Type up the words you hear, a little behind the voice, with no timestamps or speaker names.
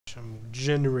I'm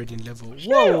generating level.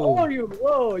 Whoa! Whoa!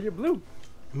 Whoa, you're blue.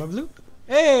 Am I blue?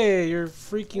 Hey, you're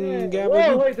freaking Yeah. Gabba.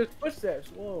 Whoa, wait, there's footsteps.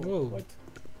 Whoa. Whoa. What?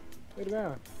 Wait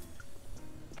around.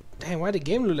 Damn, why the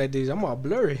game look like this? I'm all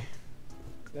blurry.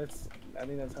 I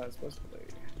think that's how it's supposed to play.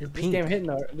 You're This pink. game hitting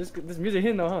though. This music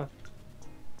hitting though, huh?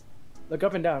 Look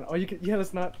up and down. Oh, you can. Yeah,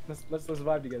 let's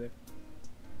vibe together.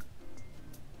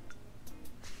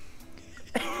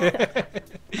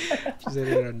 She said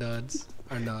it, our nods,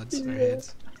 our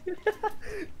heads. Yeah.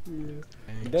 Thanks.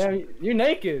 Damn, you're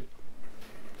naked.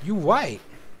 You white?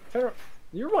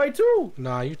 You're white too.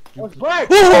 Nah, you. Oh, it's black.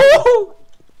 Whoa!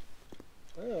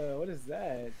 What is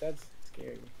that? That's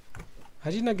scary.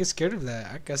 How'd you not get scared of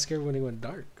that? I got scared when it went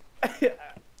dark. I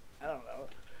don't know.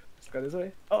 Let's go this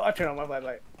way. Oh, I turned on my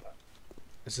flashlight.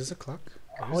 Is this a clock?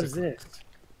 Or What is is it- this?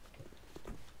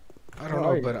 I don't Where are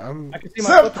know, you? but I'm. I can see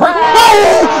my footprint.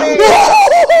 I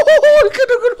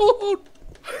couldn't hold.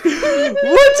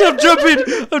 What? I'm jumping.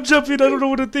 I don't know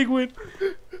where the thing went.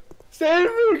 Save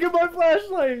me! Get my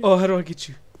flashlight. Oh, how do I get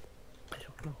you? I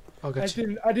don't know. Oh, got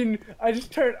you. I didn't. I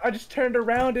just turned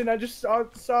around and I just saw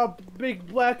a big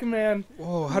black man.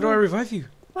 Oh, how do I revive you?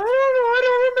 I don't know. I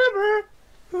don't remember.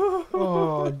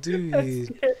 Oh, dude. That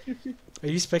scared me. Are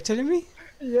you spectating me?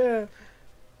 Yeah.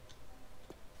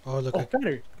 Oh, look, Oh,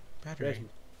 battery. battery.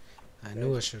 I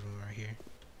knew I should have right here.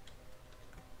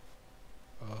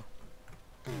 Oh.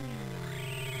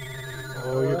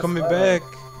 Oh, you're coming back.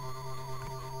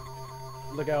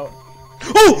 Look out.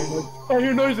 Oh! I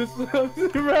hear noises.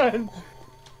 Run.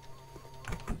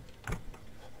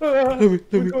 Let me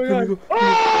go.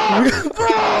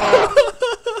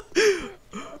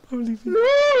 I'm leaving.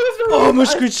 Oh, my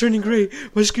screen's turning gray.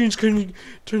 My screen's turning.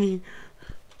 I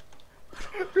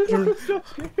don't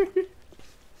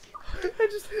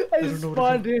just know what to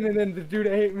spawned in and then the dude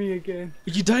ate me again.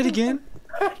 You died again?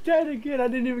 I died again. I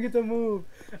didn't even get to move.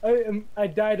 I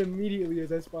died immediately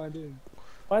as I spawned in.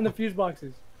 Find the fuse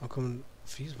boxes. I'm coming.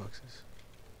 Fuse boxes.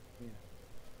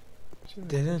 Shouldn't-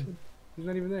 Dead end. He's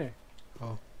not even there.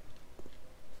 Oh.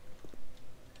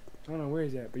 I don't know where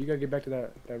he's at, but you gotta get back to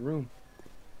that room.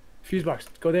 Fuse box.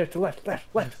 Go there to left.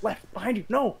 Behind you.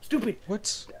 No, stupid.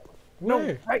 What? No,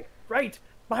 Where? right.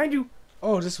 Behind you.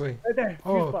 Oh, this way. Right there. Fuse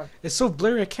Oh, box. it's so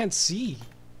blurry I can't see.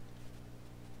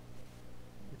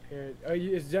 Repaired. Oh,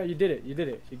 you did it.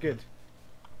 You're good.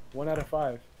 1 out of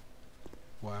 5.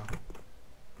 Wow.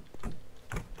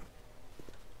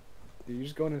 Dude, you're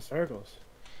just going in circles.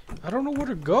 I don't know where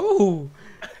to go.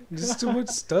 There's too much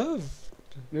stuff.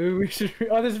 Maybe we should.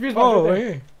 Oh, there's a fuse box Oh, right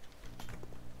there. hey.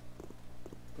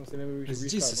 Don't say maybe we should It's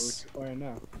restart, Jesus. but we're too far in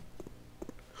now.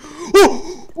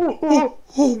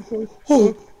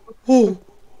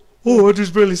 Oh, I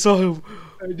just barely saw him.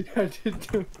 I did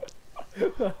too.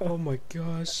 Oh my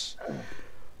gosh.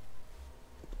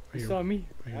 He saw me.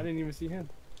 Are you- I didn't even see him.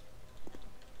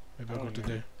 Maybe I'll I go don't to know.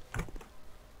 there.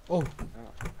 Oh, I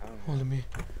don't oh, let me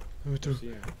through. see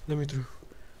him. Let me through.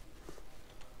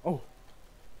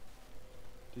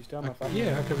 Do you still have my phone?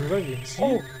 Yeah, I can revive you. See?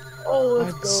 Oh, I'm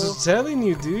let's go. just telling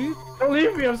you, dude. Don't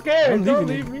leave me. I'm scared. I'm Don't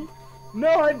leaving leave me. No,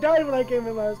 I died when I came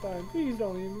in last time. Please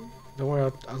don't leave me. Don't worry,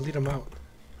 I'll lead him out.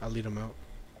 I'll lead.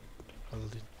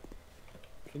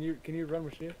 Can you run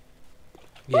with shit?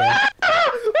 Yeah.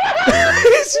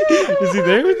 Is he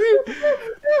there with you?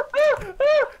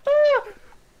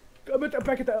 I'm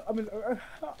back at the.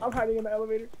 I'm hiding in the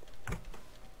elevator.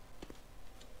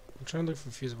 I'm trying to look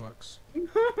for fuse box.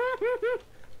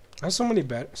 I have so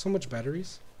much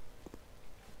batteries.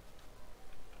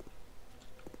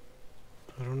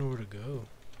 I don't know where to go.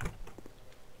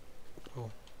 Oh,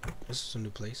 this is a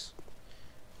new place.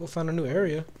 We'll find a new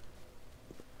area.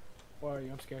 Why are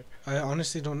you? I'm scared. I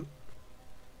honestly don't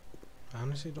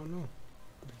know.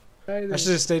 Hey, I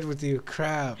should have stayed with you.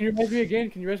 Crap. Can you res me again?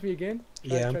 Can you res me again?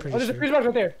 Yeah, I'm pretty Oh, there's a sure. fuse box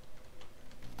right there.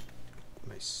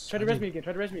 Nice. Try to res me again.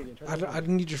 Try to res me again. I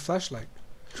don't need your flashlight.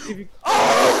 See if you-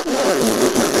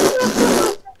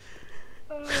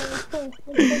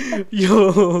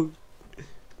 Yo.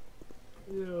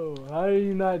 Yo, how are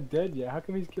you not dead yet? How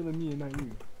come he's killing me and not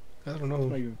you? I don't Not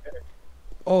know. you.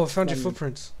 Oh, I found your Not you.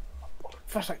 footprints.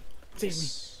 Flashlight, save me.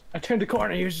 I turned the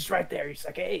corner. He was just right there. He's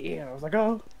like, hey, and I was like,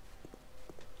 oh,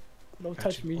 don't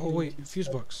touch Gotcha. me. Oh wait, fuse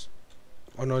box.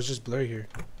 Oh no, it's just blurry here.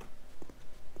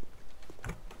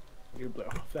 You blow.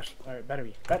 Flash. All right,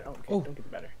 battery. Oh, okay. Oh. Don't get the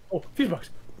battery. Oh, fuse box.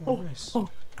 Oh, Oh, nice. oh.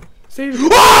 Save me.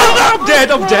 Oh, I'm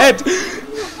dead.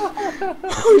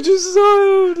 I just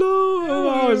saw him. No,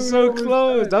 I was so Almost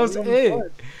close. done. That was Almost it.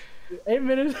 done. 8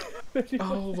 minutes.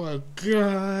 Oh my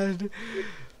god.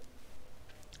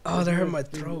 Oh, that hurt my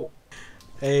throat.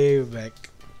 Hey, back.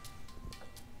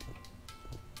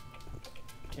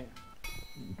 Can't.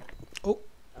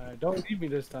 Don't leave me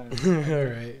this time.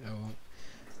 Alright, I won't.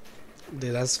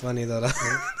 Dude, that's funny though.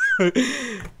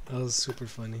 That was super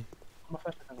funny.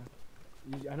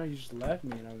 I know you just left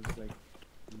me, and I was like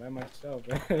by myself.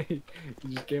 You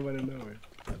just came out of nowhere.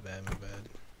 My bad, my bad.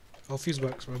 Oh, fuse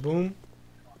box, right? Boom.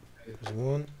 There's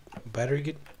one. Battery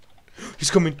get.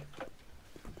 He's coming.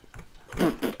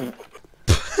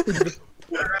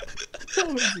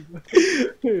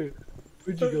 Where'd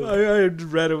you go? I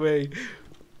ran away.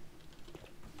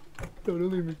 No,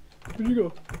 don't leave me. Where'd you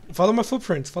go? Follow my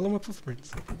footprints. Follow my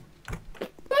footprints.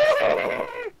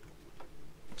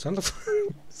 Sound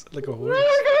like a horse.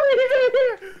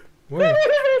 Where?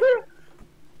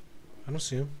 I don't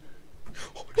see him.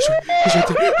 Oh, he's right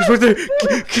there. He's right there.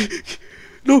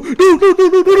 No, no, no, no, no,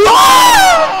 no, no.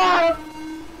 Ah!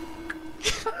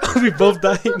 We both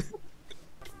died.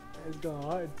 It's going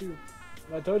hard too.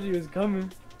 I told you he was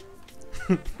coming.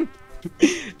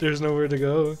 There's nowhere to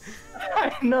go.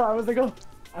 I know. I was like, oh,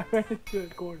 I ran into a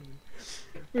corner.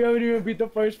 We haven't even beat the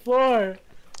first floor.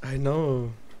 I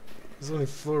know. It's only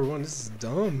floor 1. This is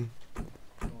dumb.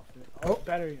 Oh,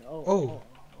 battery. Oh.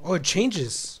 Oh, it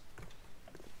changes.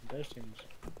 It does change.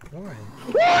 Why?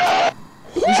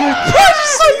 He's like, I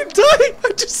just saw you die!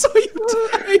 I just saw you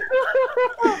die!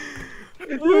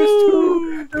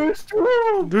 There was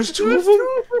two. There's two of them?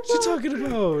 What you talking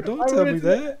about? Don't tell me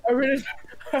that.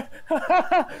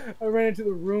 I ran into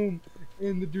the room,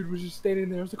 and the dude was just standing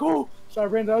there. I was like, oh! So I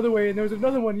ran the other way, and there was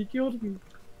another one. He killed me.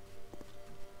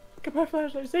 Get my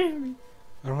flashlight, save me!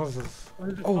 I don't have a... Oh,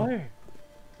 there's a Oh. fire.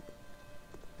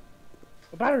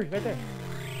 A battery, right there.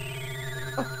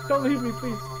 Oh, don't leave me,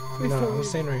 please. Please No, don't I'm leave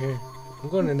staying right here. I'm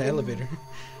going in the elevator.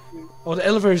 Oh, the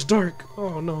elevator is dark.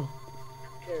 Oh, no. me.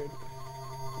 I'm scared.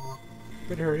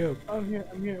 Better hurry up. I'm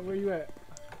here, where you at?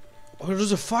 Oh,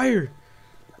 there's a fire.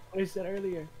 What I said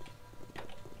earlier.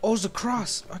 Oh, it's a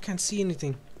cross. I can't see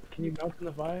anything. Can you melt in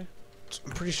the fire?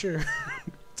 I'm pretty sure.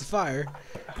 It's a fire.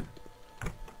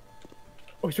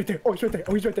 Oh, he's right there. Oh, he's right there.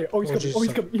 Oh, he's right there. Oh, he's Oh, coming. Jesus. Oh,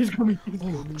 he's coming. He's coming. He's Oh,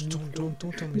 coming.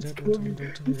 don't tell me He's that. Don't tell me, coming.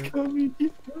 don't tell me He's that. coming.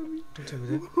 He's coming. Don't tell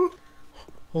me that.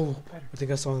 Oh, I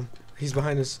think I saw him. He's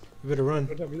behind us. We better run.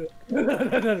 Don't tell me that.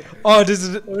 No. Oh, this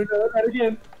is it. No, not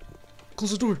again.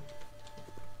 Close the door.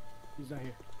 He's not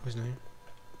here. Oh, he's not here.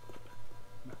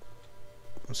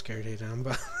 I'm scared, Hayden. I'm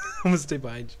gonna stay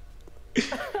behind you.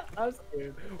 I'm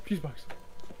scared. Fuse box.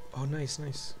 Oh, nice,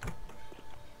 nice.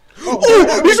 Oh,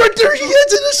 Oh, he's right there. He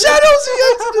hides in the shadows. He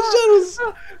hides in the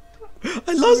shadows.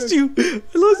 I lost you.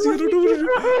 I lost you. I don't know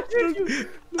what to do.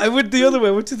 I went the other way.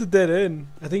 I went to the dead end.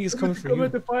 I think he's coming for I'm you.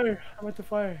 at the fire. I'm at the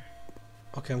fire.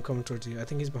 Okay, I'm coming towards you. I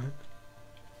think he's behind.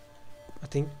 I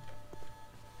think.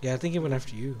 Yeah, I think he went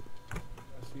after you. I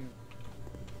see him.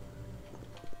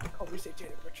 Call me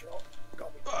Satanic Ritual. Call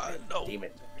me. No.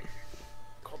 Demon.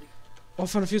 Call me. Oh, I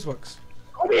found a fuse box.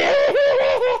 Call me.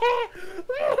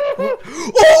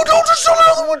 Oh no, there's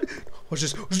another one. Watch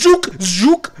this. Zook,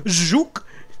 zook, zook.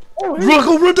 Oh, hey.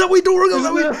 Run that way. Don't run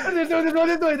that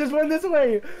way. There's one this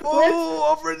way.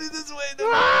 Oh, I'm running this way. No.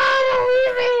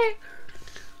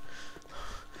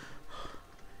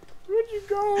 Where'd you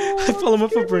go? Follow my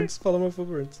footprints. Follow my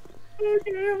footprints.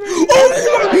 Okay,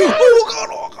 Oh god!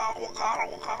 Oh god! Oh god!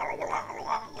 Oh god! Oh god! Oh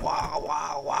god! Wow!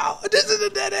 Wow! Wow! This is a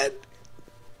dead end.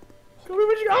 Come here,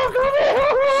 where'd you go?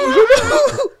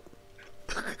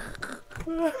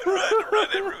 Oh,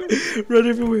 Run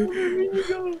everywhere. where'd you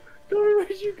go? Come here,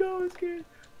 where'd you go? I'm scared.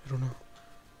 I don't know.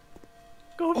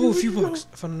 Go Oh, a fuse box.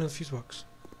 I found another fuse box.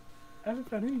 I haven't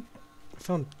found any. I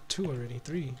found 2 already.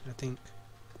 3, I think.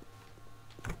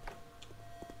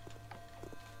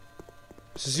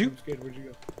 This is you? I'm scared. Where'd you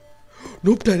go?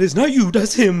 Nope, that is not you.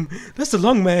 That's him. That's the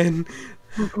long man.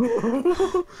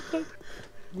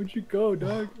 Where'd you go,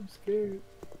 dog? I'm scared.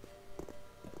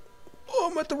 Oh,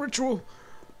 I'm at the ritual.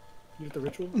 You at the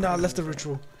ritual? Nah, I left the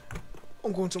ritual.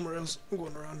 I'm going somewhere else. I'm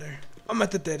going around there. I'm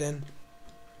at the dead end.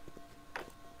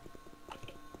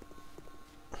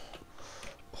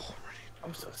 Oh,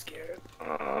 I'm so scared.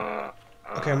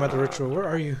 okay, I'm at the ritual. Where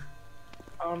are you?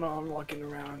 I don't know. I'm walking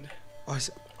around. Oh, I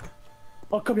see,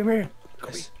 Oh, come here.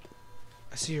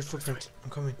 I see your footprint. I'm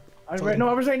coming. I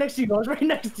was right next to you. I was right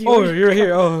next to you. Oh, you're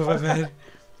here. Oh, my bad.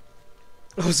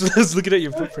 I was looking at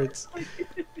your footprints. I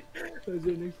was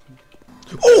right next to you.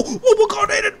 Oh! Oh my god,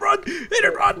 Aiden, run!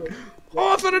 Aiden, run!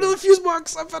 Oh, I found another fuse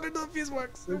box! I found another fuse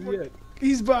box! Where's he at?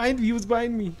 He's behind me. He was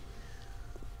behind me.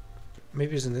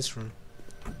 Maybe it's in this room.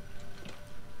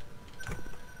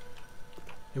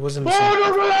 It wasn't in this room.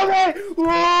 don't run that way!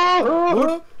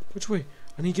 What? Which way?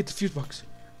 I need to get the fuse box.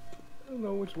 I don't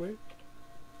know which way.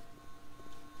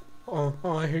 Oh,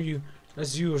 I hear you.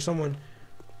 That's you or someone.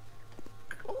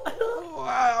 Oh,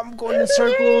 I'm going in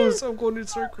circles. I'm going in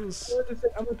circles.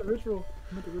 I'm at the ritual.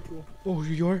 I'm at the ritual. Oh,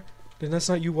 you are? Then that's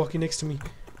not you walking next to me.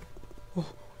 Oh,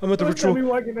 I'm at the Don't tell ritual. me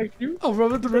walking next to you. Oh,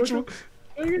 I'm at the ritual.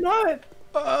 No, you're not.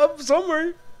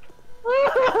 Somewhere.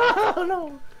 Oh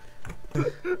no.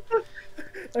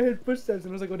 I heard footsteps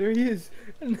and I was like, oh, there he is.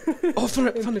 Oh,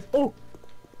 found it. Oh.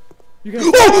 You guys.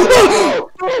 Oh!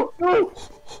 No! No!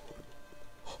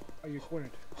 Oh, you're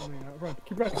cornered. Oh, no, you're not. Run.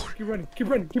 Keep running. Keep running. Keep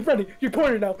running. Keep running. You're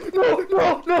cornered now. No!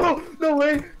 No! No! No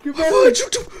way! Keep running. Oh, I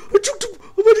choked him. I choked him.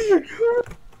 I'm out of here.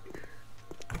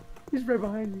 He's right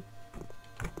behind you.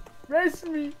 Rest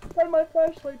me. Find my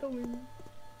flashlight. Don't leave me.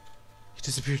 He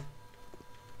disappeared.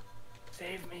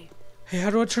 Save me. Hey, how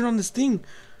do I turn on this thing?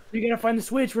 You gotta find the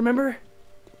switch, remember?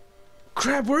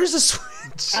 Crap, where is the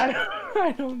switch?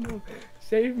 I don't know.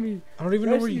 Save me. I don't even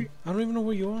know where Rescue. you. I don't even know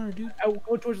where you are, dude. I will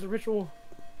go towards the ritual.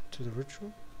 To the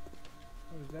ritual?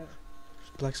 What is that? There's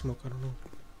black smoke. I don't know.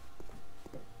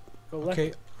 Go left.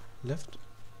 Okay, left.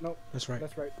 Nope. That's right.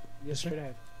 That's right. Yes, Yes, sir. straight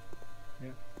ahead.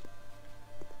 Yeah.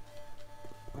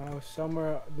 I was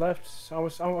somewhere left. I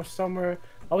was somewhere.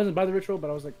 I wasn't by the ritual, but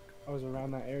I was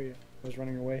around that area. I was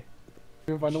running away.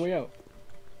 Couldn't find the way out.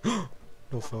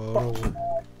 No photo.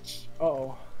 Uh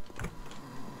oh.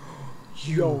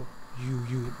 You.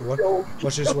 What? Yo.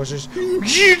 Watch this. Watch this.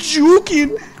 You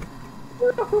joking?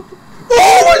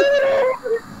 Oh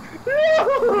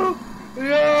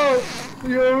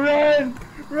Yo, run!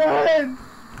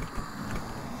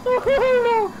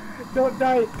 Oh, no! Don't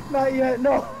die, not yet,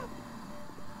 no!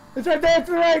 It's right there, it's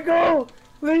the right goal!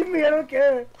 Leave me, I don't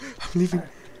care! I'm leaving.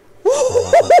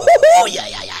 Oh,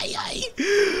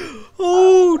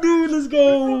 oh, dude, let's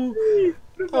go.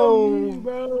 Oh,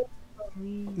 bro.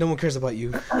 no one cares about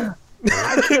you.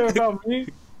 I care about me.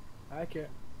 I care.